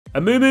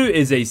Amumu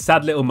is a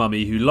sad little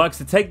mummy who likes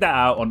to take that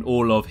out on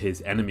all of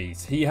his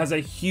enemies. He has a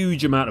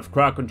huge amount of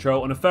crowd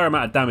control and a fair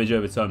amount of damage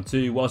over time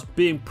too, whilst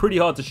being pretty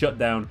hard to shut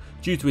down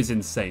due to his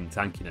insane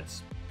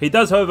tankiness. He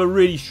does however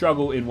really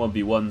struggle in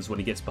 1v1s when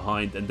he gets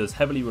behind and does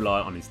heavily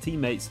rely on his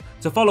teammates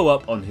to follow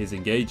up on his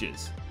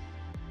engages.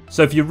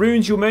 So for your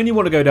runes, you'll mainly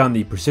want to go down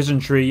the precision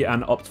tree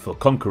and opt for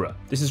Conqueror.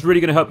 This is really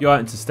going to help you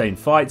out in sustained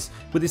fights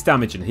with its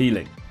damage and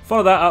healing.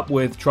 Follow that up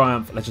with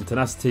Triumph, Legend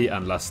Tenacity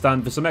and Last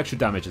Stand for some extra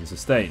damage and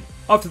sustain.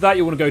 After that,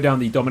 you want to go down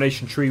the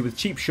Domination tree with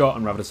Cheap Shot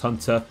and Ravenous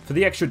Hunter for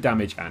the extra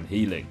damage and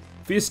healing.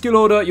 For your skill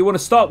order, you want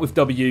to start with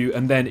W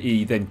and then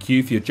E, then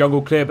Q for your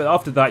jungle clear, but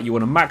after that you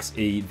want to max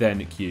E,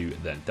 then Q,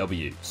 then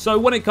W. So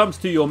when it comes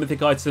to your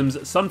mythic items,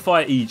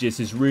 Sunfire Aegis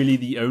is really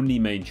the only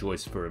main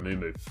choice for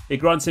Amumu. It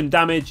grants him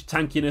damage,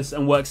 tankiness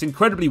and works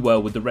incredibly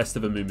well with the rest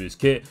of Amumu's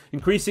kit,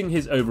 increasing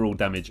his overall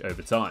damage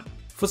over time.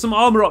 For some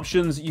armor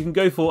options, you can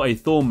go for a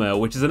Thornmail,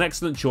 which is an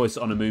excellent choice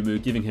on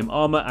Amumu, giving him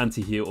armor,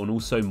 anti-heal and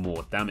also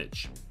more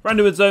damage.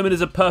 Randuin's Omen is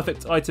a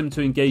perfect item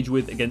to engage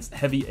with against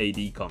heavy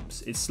AD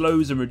comps. It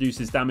slows and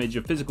reduces damage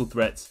of physical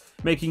threats,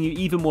 making you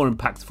even more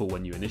impactful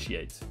when you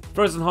initiate.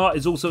 Frozen Heart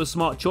is also a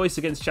smart choice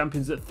against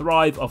champions that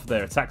thrive off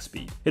their attack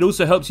speed. It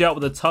also helps you out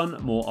with a ton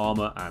more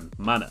armor and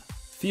mana.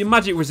 For your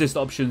magic resist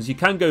options, you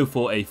can go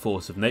for a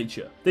Force of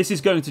Nature. This is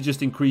going to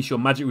just increase your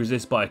magic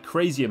resist by a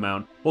crazy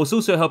amount, whilst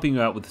also helping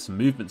you out with some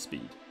movement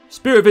speed.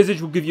 Spirit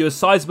Visage will give you a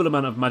sizable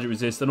amount of magic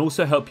resist and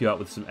also help you out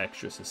with some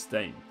extra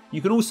sustain.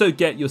 You can also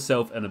get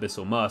yourself an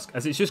Abyssal Mask,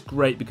 as it's just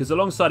great because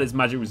alongside its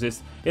magic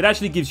resist, it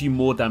actually gives you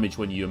more damage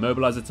when you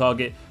immobilize a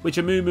target, which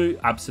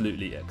Amumu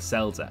absolutely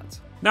excels at.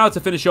 Now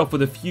to finish off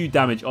with a few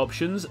damage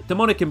options,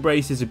 Demonic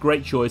Embrace is a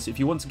great choice if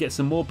you want to get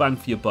some more bang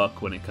for your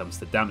buck when it comes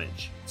to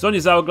damage.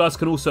 Zhonya's Hourglass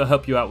can also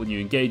help you out when you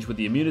engage with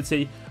the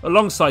immunity,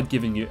 alongside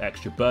giving you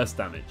extra burst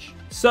damage.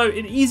 So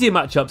in easier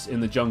matchups in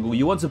the jungle,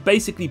 you want to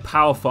basically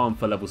power farm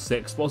for level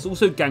 6 whilst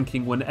also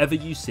ganking whenever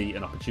you see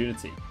an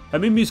opportunity.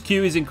 Amumu's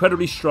Q is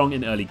incredibly strong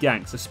in early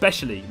ganks,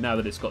 especially now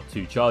that it's got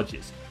 2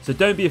 charges, so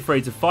don't be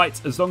afraid to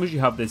fight as long as you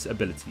have this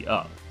ability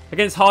up.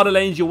 Against harder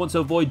lanes, you'll want to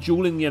avoid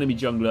dueling the enemy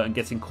jungler and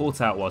getting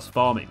caught out whilst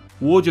farming.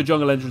 Ward your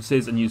jungle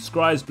entrances and use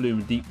Scryer's Bloom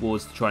and Deep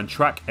Wards to try and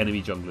track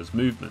enemy junglers'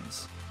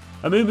 movements.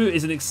 Amumu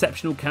is an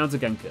exceptional counter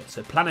ganker,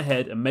 so plan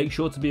ahead and make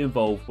sure to be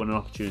involved when an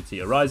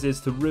opportunity arises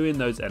to ruin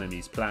those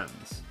enemies'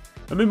 plans.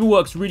 Amumu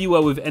works really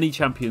well with any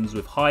champions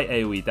with high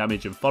AoE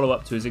damage and follow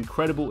up to his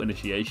incredible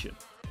initiation.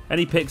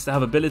 Any picks that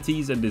have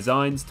abilities and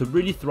designs to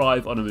really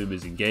thrive on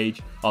Amumu's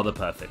engage are the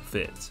perfect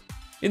fit.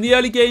 In the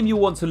early game, you'll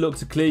want to look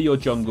to clear your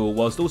jungle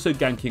whilst also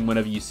ganking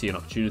whenever you see an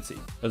opportunity.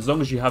 As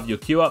long as you have your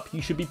Q up, you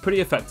should be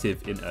pretty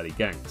effective in early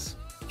ganks.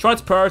 Try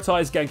to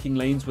prioritise ganking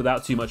lanes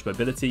without too much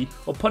mobility,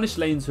 or punish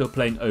lanes who are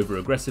playing over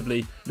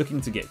aggressively, looking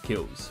to get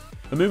kills.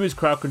 Amumu's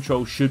crowd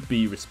control should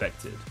be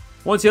respected.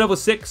 Once you're level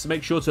 6,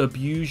 make sure to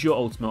abuse your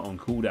ultimate on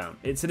cooldown.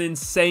 It's an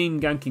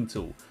insane ganking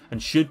tool,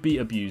 and should be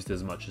abused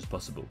as much as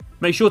possible.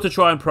 Make sure to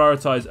try and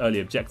prioritise early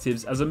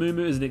objectives, as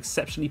Amumu is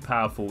exceptionally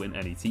powerful in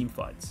any team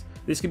fights.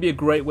 This can be a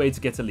great way to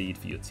get a lead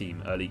for your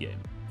team early game.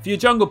 For your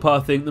jungle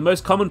pathing, the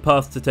most common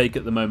path to take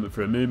at the moment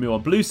for Amumu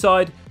on blue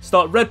side,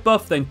 start red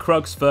buff then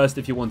Krugs first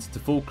if you wanted to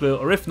full clear,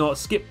 or if not,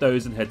 skip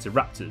those and head to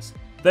Raptors.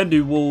 Then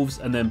do Wolves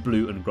and then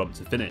blue and Gromp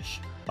to finish.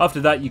 After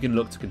that you can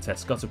look to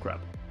contest Scuttlecrab.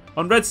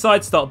 On red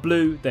side, start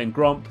blue, then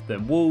Gromp,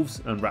 then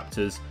Wolves and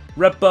Raptors,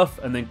 red buff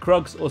and then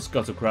Krugs or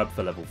Scuttlecrab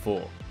for level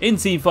 4. In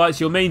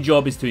teamfights, your main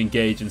job is to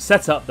engage and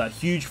set up that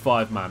huge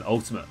 5-man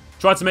ultimate.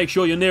 Try to make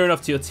sure you're near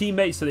enough to your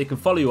teammates so they can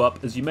follow you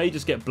up, as you may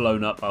just get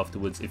blown up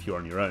afterwards if you're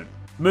on your own.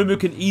 Amumu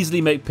can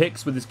easily make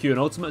picks with his Q and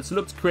ultimate, so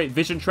look to create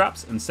vision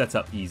traps and set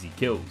up easy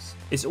kills.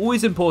 It's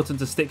always important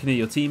to stick near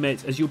your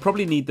teammates, as you'll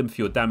probably need them for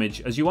your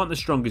damage, as you aren't the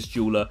strongest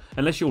dueler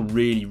unless you're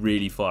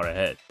really far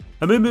ahead.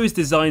 Amumu is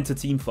designed to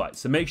teamfight,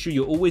 so make sure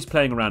you're always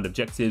playing around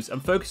objectives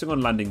and focusing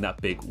on landing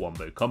that big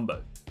wombo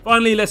combo.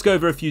 Finally, let's go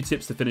over a few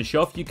tips to finish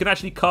off. You can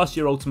actually cast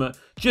your ultimate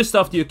just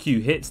after your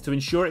Q hits to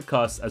ensure it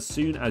casts as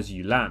soon as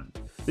you land.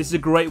 This is a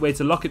great way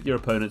to lock up your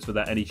opponents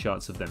without any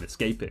chance of them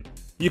escaping.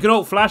 You can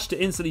ult flash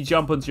to instantly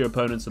jump onto your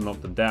opponents and lock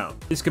them down.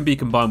 This can be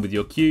combined with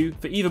your Q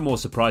for even more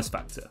surprise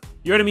factor.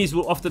 Your enemies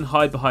will often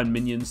hide behind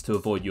minions to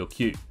avoid your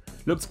Q.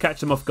 Look to catch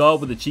them off guard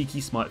with a cheeky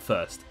smite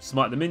first.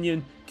 Smite the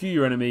minion, Q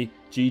your enemy,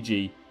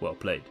 GG, well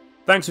played.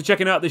 Thanks for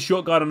checking out this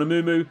short guide on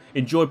Amumu.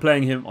 Enjoy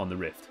playing him on the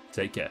Rift.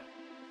 Take care.